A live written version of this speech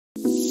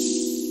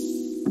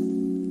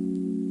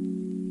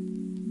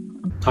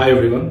Hi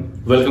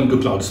everyone, welcome to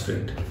Cloud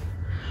Sprint.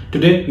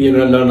 Today we are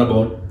going to learn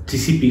about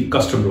GCP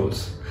custom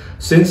roles.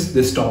 Since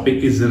this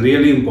topic is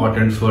really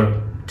important for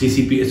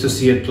GCP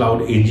Associate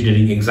Cloud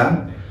Engineering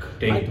exam,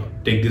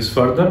 take this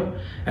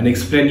further and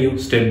explain you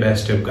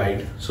step-by-step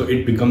guide so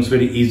it becomes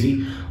very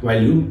easy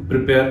while you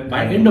prepare.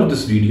 By the end of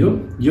this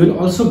video, you will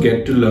also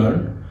get to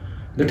learn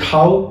that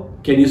how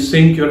can you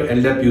sync your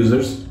LDAP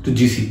users to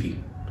GCP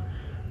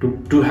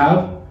to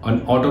have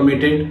an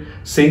automated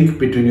sync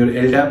between your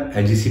LDAP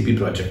and GCP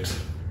projects.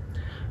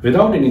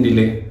 Without any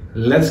delay,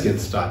 let's get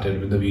started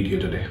with the video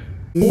today.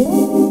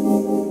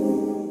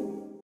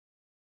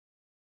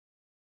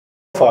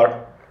 So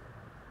far,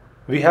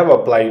 we have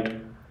applied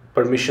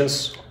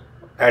permissions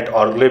at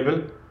org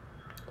label,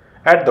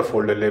 at the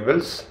folder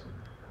labels,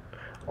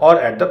 or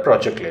at the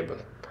project label.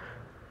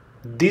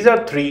 These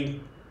are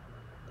three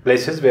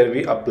places where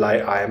we apply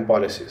IAM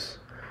policies.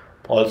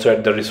 Also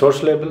at the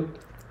resource label.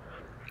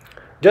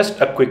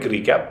 Just a quick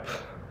recap.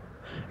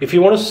 If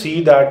you want to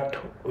see that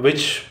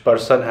which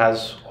person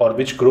has or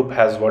which group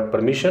has what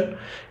permission,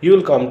 you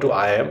will come to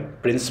IAM.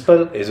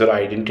 Principal is your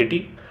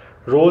identity,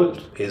 role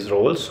is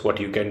roles, what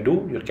you can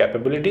do, your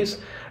capabilities,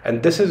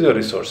 and this is your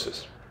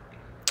resources.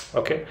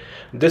 Okay,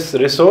 this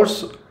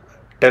resource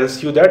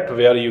tells you that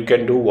where you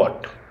can do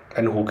what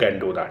and who can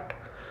do that.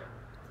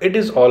 It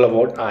is all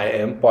about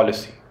IAM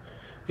policy.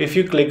 If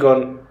you click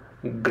on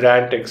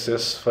grant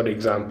access, for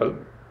example,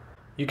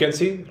 you can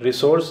see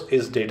resource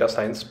is data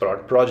science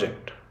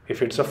project.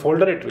 If it's a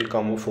folder, it will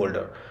come a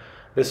folder.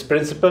 This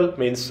principal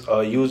means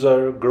a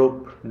user,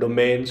 group,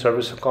 domain,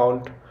 service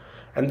account,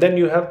 and then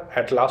you have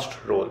at last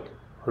role.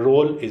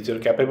 Role is your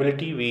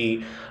capability.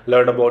 We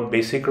learned about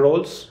basic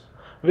roles.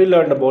 We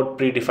learned about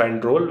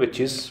predefined role, which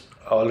is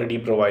already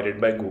provided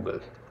by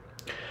Google.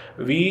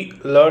 We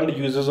learned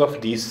uses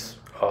of these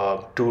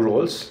two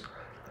roles,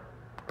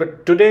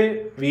 but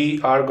today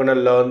we are gonna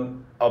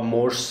learn a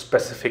more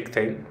specific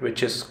thing,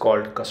 which is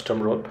called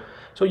custom role.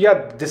 So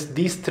yeah,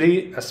 these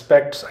three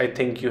aspects I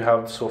think you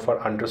have so far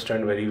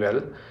understand very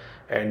well,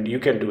 and you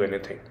can do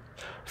anything.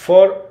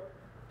 For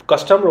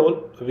custom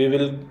role, we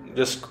will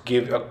just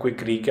give a quick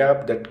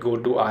recap that go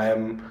to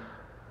IAM,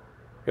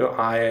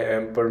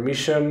 IAM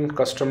permission,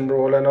 custom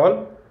role and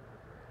all.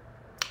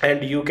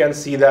 And you can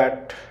see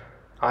that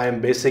IAM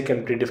basic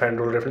and predefined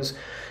role reference.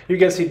 You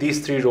can see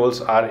these three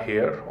roles are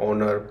here,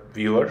 owner,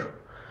 viewer.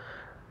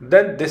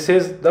 Then this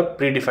is the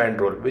predefined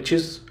role,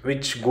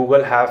 which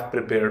Google have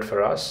prepared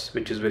for us,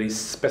 which is very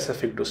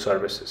specific to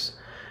services.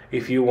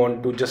 If you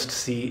want to just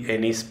see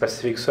any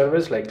specific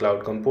service like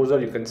Cloud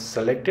Composer, you can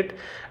select it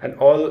and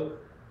all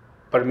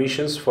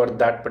permissions for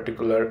that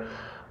particular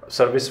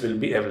service will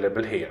be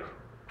available here.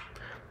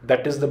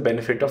 That is the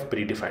benefit of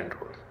predefined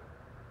role.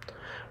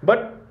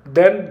 But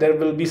then there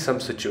will be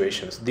some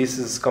situations. This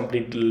is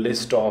complete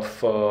list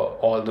of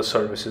all the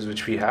services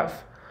which we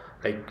have,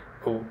 like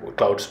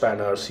Cloud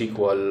Spanner,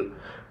 SQL,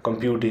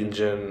 Compute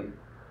Engine.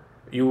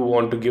 You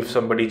want to give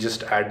somebody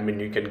just admin,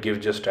 you can give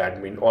just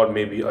admin, or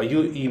maybe a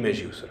image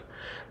user.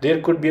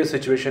 There could be a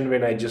situation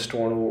when I just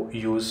want to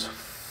use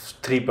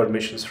 3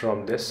 permissions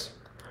from this,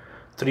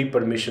 3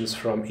 permissions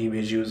from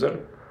image user,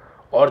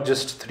 or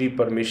just 3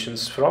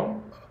 permissions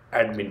from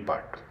admin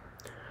part.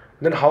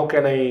 Then how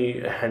can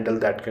I handle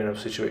that kind of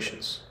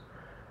situations?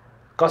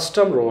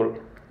 Custom role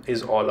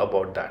is all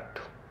about that,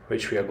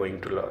 which we are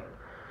going to learn.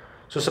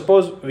 So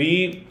suppose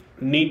we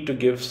need to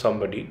give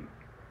somebody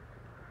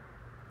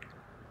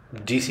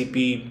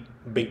GCP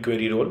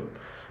BigQuery role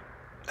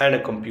and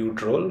a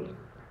compute role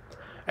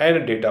and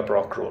a data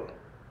proc role,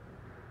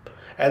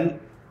 and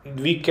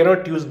we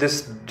cannot use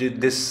this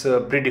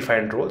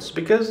predefined roles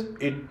because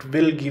it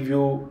will give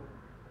you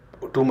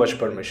too much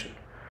permission.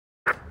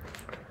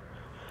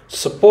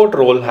 Support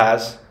role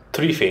has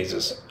 3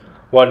 phases.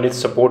 One is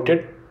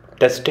supported,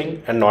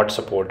 testing, and not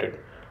supported.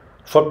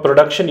 For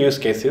production use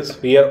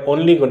cases, we are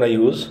only going to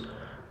use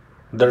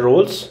the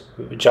roles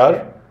which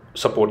are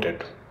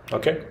supported.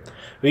 Okay,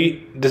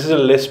 this is a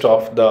list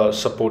of the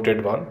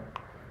supported one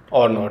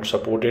or not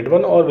supported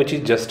one, or which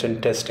is just in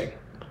testing.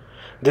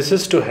 This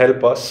is to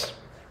help us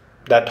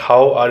that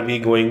how are we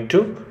going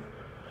to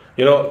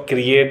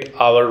create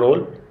our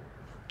role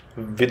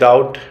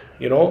without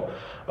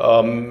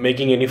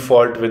making any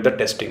fault with the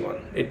testing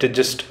one. It is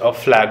just a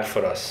flag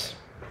for us.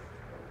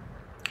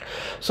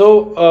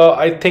 So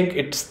I think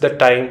it's the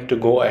time to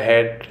go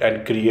ahead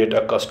and create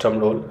a custom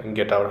role and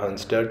get our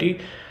hands dirty.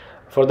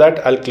 For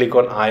that, I'll click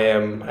on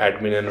IAM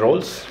admin and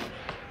roles.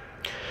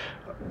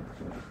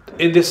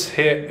 In this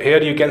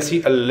here you can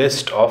see a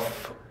list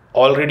of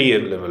already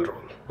available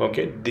role.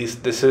 Okay,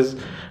 this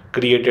is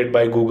created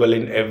by Google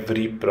in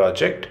every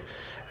project,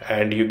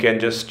 and you can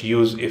just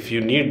use if you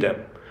need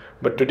them.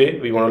 But today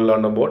we want to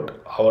learn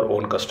about our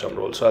own custom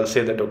role. So I'll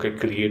say that, okay,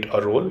 create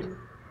a role.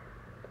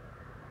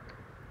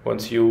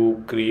 Once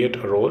you create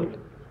a role,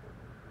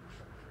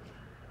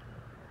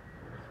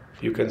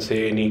 you can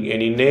say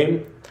any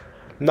name.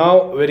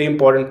 Now very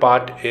important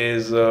part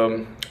is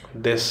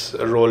this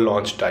role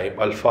launch type,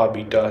 alpha,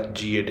 beta,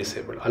 GA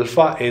disabled.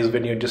 Alpha is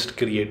when you're just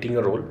creating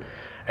a role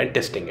and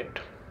testing it.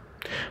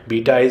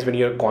 Beta is when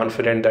you're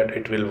confident that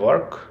it will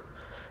work,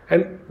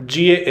 and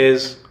GA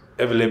is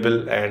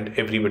available and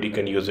everybody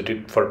can use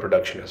it for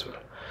production as well.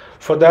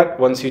 For that,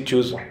 once you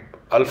choose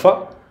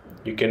alpha,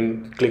 you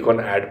can click on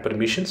add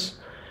permissions.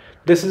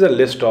 This is a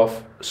list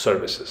of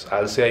services.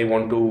 I'll say I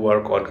want to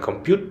work on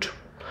compute,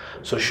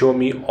 so show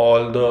me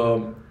all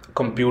the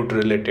compute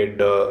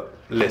related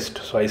list.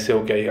 So I say,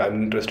 okay,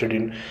 I'm interested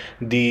in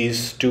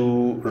these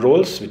two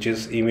roles, which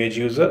is image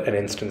user and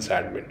instance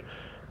admin.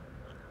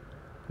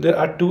 There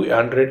are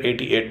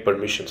 288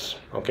 permissions.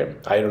 Okay,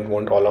 I don't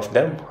want all of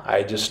them,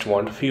 I just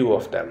want few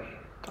of them.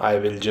 I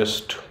will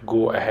just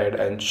go ahead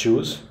and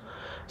choose.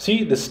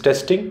 See this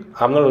testing,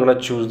 I'm not going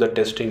to choose the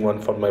testing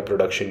one for my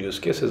production use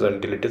cases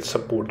until it is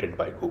supported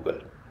by Google.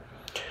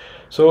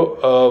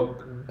 So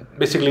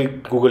basically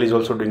Google is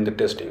also doing the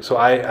testing. So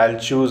I'll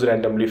choose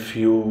randomly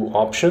few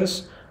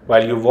options.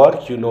 While you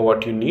work, you know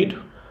what you need.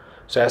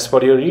 So as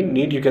per your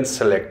need, you can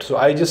select. So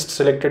I just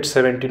selected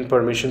 17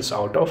 permissions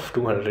out of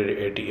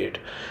 288.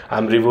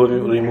 I'm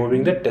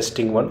removing the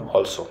testing one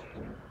also.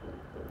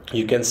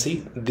 You can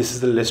see this is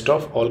the list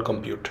of all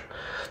compute.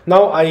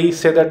 Now I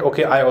say that,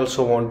 okay, I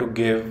also want to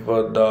give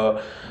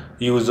the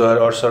user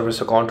or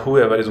service account,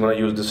 whoever is going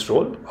to use this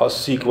role, a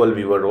SQL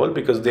viewer role,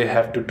 because they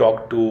have to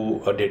talk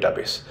to a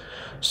database.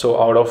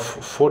 So out of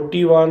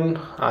 41,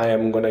 I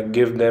am going to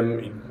give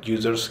them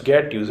users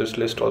get, users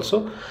list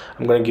also.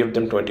 I'm going to give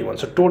them 21.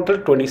 So total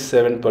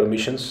 27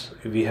 permissions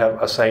we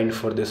have assigned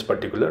for this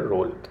particular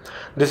role.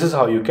 This is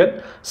how you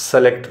can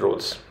select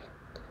roles.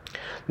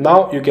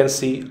 Now you can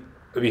see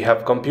we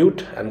have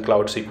compute and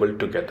cloud SQL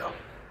together.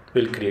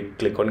 We'll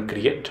click on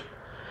create.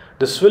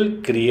 This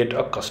will create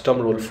a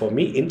custom role for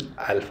me in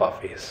alpha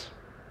phase.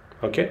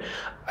 Okay,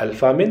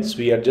 alpha means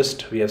we have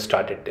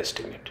started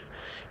testing it.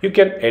 You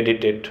can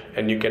edit it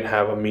and you can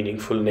have a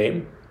meaningful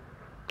name,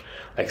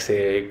 like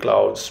say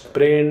cloud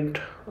sprint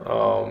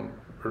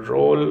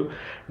role,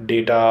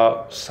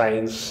 data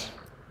science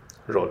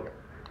role.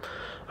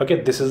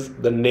 Okay, this is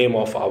the name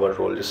of our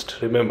role.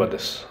 Just remember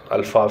this.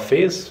 Alpha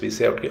phase, we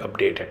say okay,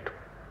 update it.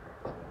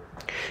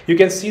 You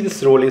can see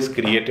this role is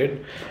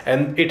created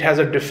and it has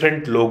a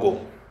different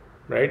logo,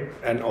 right?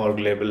 An org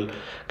label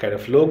kind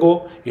of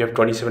logo. You have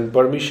 27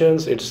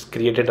 permissions. It's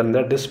created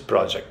under this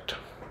project.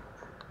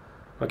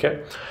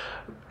 Okay,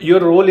 your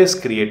role is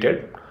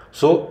created.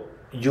 So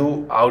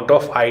you, out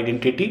of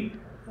identity,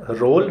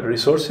 role,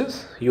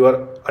 resources, you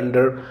are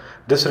under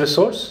this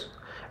resource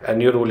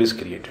and your role is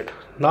created.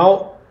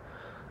 Now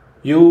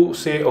you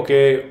say,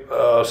 okay,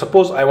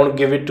 suppose I want to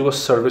give it to a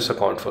service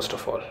account first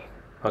of all.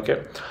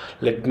 Okay,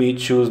 let me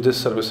choose this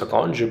service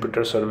account,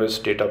 Jupyter service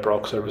data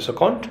proc service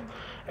account,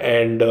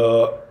 and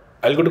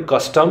I'll go to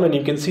custom, and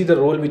you can see the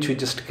role which we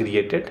just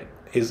created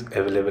is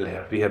available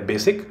here. We have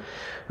basic,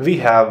 we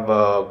have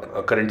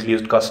currently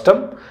used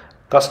custom.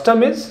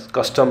 Custom is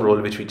custom role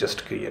which we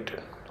just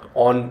created.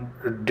 On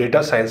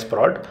data science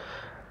prod,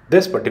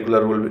 this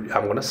particular role,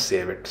 I'm going to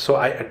save it. So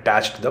I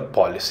attached the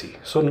policy.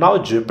 So now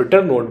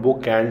Jupyter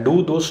notebook can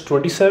do those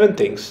 27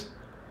 things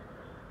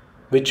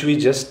which we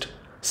just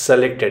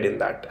selected in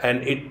that,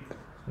 and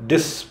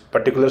this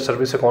particular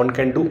service account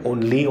can do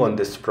only on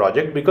this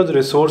project because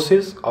resource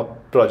is a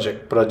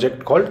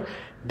project called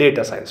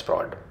data science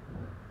prod.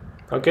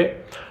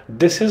 Okay,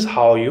 this is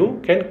how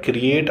you can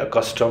create a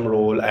custom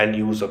role and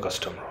use a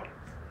custom role.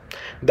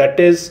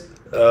 That is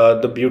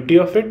the beauty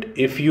of it.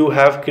 If you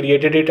have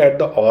created it at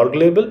the org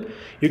label,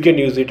 you can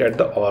use it at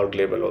the org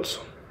label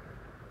also.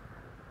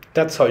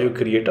 That's how you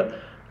create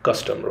a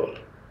custom role.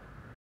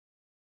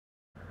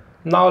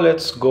 Now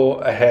let's go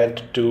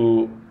ahead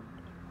to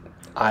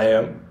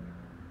IAM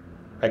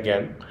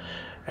again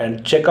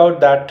and check out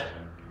that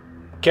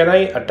can I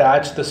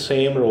attach the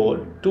same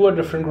role to a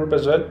different group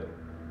as well,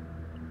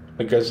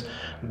 because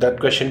that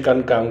question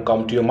can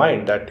come to your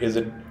mind, that is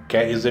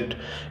it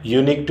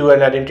unique to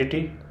an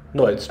identity?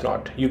 No, it's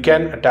not. You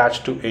can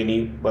attach to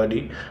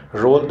anybody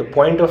role. The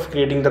point of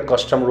creating the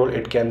custom role,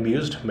 it can be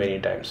used many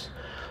times.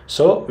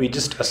 So we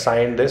just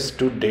assign this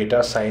to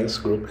data science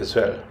group as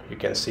well. You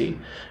can see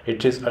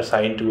it is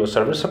assigned to a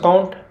service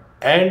account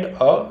and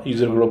a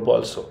user group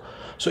also.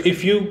 So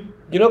if you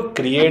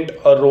create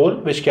a role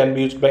which can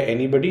be used by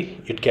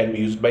anybody, it can be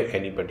used by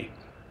anybody.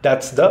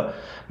 That's the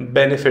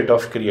benefit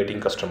of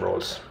creating custom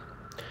roles.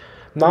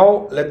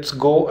 Now let's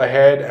go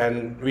ahead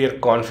and we are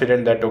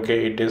confident that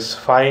okay, it is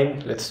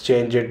fine. Let's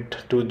change it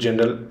to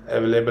general,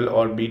 available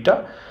or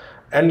beta,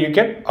 and you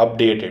can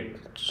update it.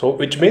 So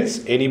which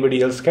means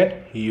anybody else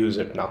can use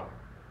it now.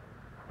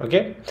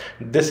 Okay,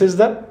 this is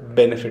the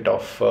benefit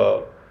of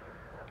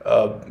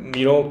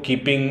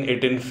keeping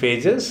it in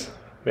phases.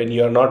 When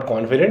you are not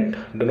confident,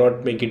 do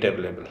not make it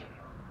available.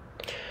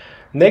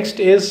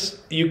 Next is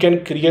you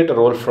can create a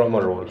role from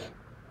a role.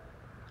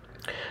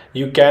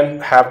 You can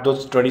have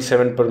those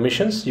 27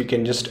 permissions. You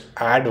can just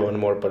add one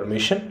more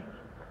permission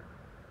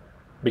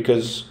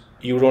because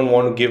you don't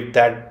want to give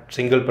that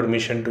single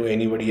permission to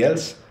anybody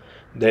else.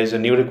 There is a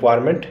new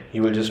requirement.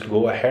 You will just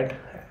go ahead,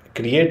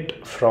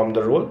 create from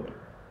the role.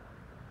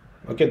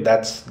 Okay,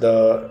 that's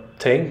the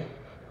thing.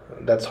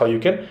 That's how you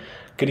can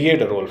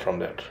create a role from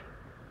that.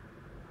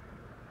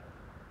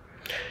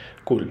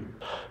 Cool.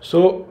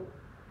 So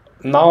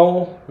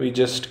now we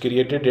just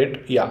created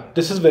it. Yeah,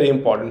 this is very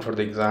important for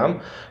the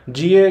exam.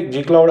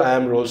 G-Cloud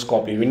IAM roles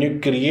copy. When you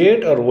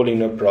create a role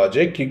in a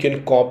project, you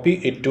can copy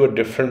it to a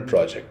different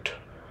project.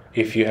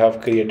 If you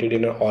have created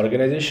in an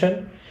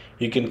organization,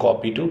 you can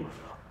copy to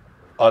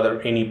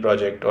any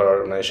project or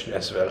organization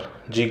as well.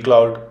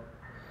 G-Cloud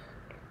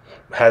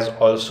has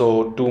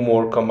also two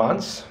more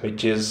commands,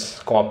 which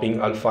is copying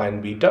alpha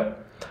and beta.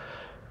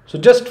 So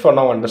just for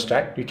now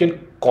understand, you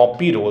can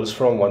copy roles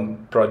from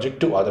one project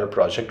to other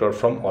project or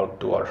from org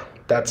to org.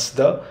 That's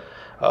the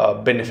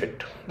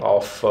benefit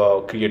of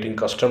creating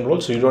custom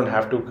roles. So you don't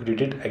have to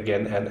create it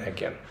again and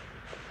again.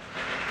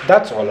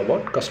 That's all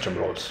about custom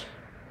roles.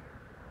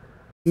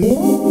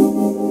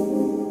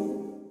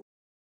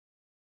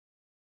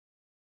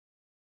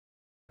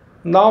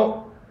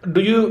 Now,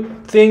 do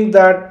you think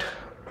that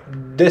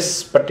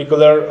this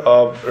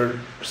particular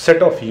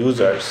set of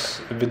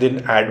users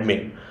within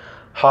admin,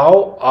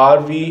 how are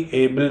we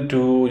able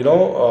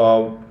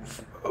to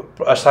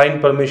assign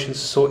permissions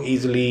so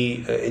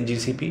easily in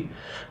GCP?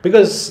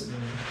 Because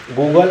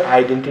Google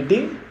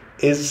identity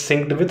is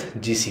synced with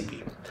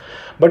GCP,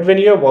 but when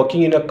you are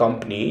working in a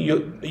company,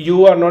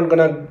 you are not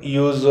gonna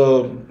use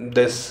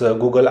this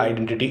Google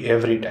identity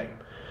every time.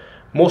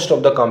 Most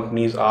of the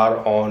companies are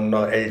on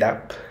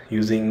LDAP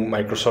using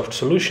Microsoft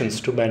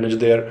solutions to manage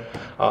their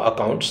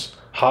accounts.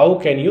 How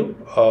can you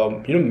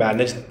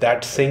manage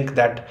that sync,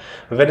 that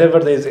whenever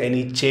there is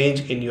any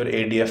change in your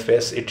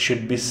ADFS, it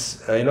should be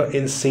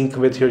in sync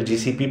with your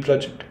GCP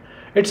project?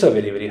 It's a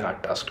very, very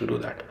hard task to do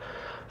that.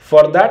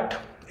 For that,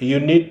 you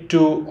need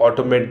to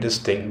automate this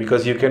thing,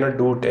 because you cannot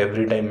do it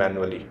every time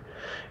manually.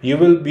 You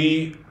will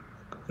be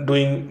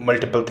doing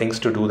multiple things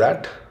to do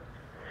that.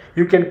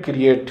 You can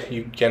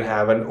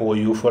have an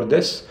OU for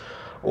this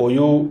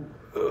OU,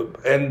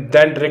 and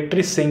then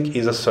directory sync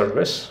is a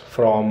service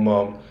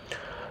from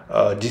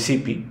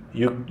GCP.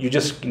 You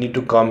just need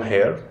to come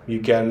here. You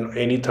can,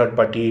 any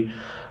third-party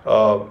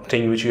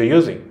thing which you're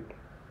using,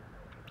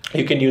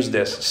 you can use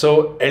this.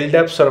 So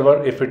LDAP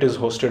server, if it is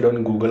hosted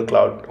on Google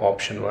Cloud,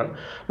 option 1,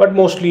 but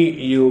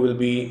mostly you will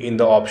be in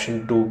the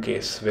option 2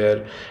 case,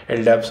 where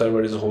LDAP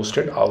server is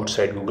hosted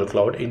outside Google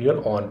Cloud in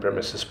your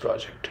on-premises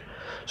project.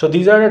 So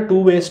these are the two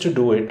ways to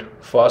do it.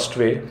 First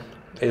way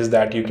is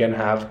that you can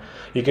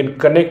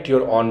connect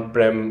your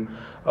on-prem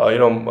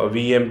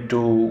VM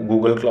to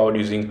Google Cloud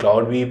using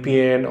Cloud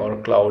VPN or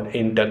Cloud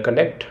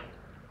Interconnect,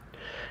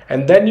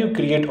 and then you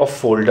create a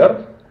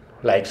folder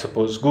like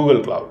suppose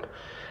Google Cloud,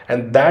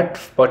 and that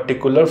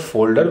particular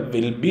folder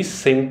will be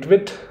synced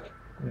with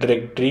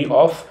directory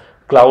of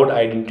cloud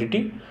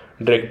identity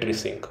directory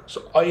sync.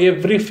 So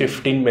every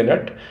 15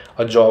 minutes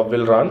a job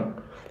will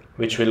run,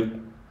 which will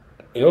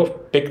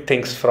pick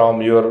things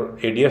from your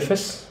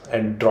ADFS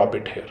and drop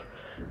it here.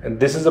 And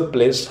this is a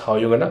place how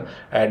you're gonna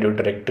add your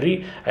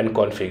directory and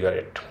configure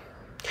it.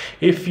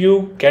 If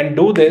you can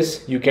do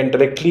this, you can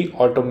directly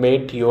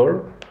automate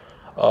your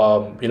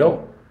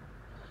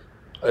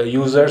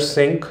user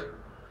sync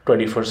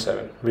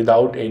 24/7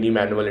 without any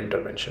manual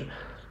intervention.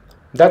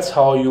 That's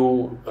how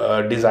you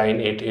design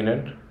it in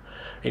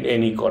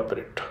any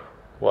corporate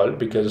world,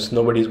 because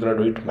nobody is going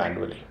to do it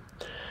manually.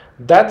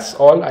 That's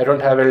all. I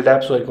don't have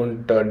LDAP, so I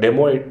couldn't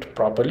demo it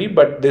properly,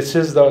 but this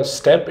is the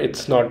step.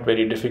 It's not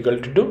very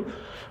difficult to do.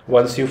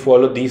 Once you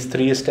follow these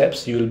 3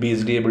 steps, you will be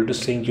easily able to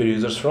sync your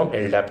users from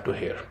LDAP to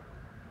here.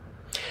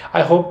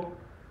 I hope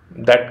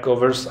that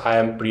covers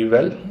IAM pretty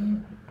well,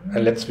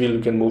 and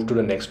we can move to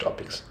the next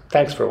topics.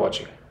 Thanks for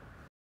watching.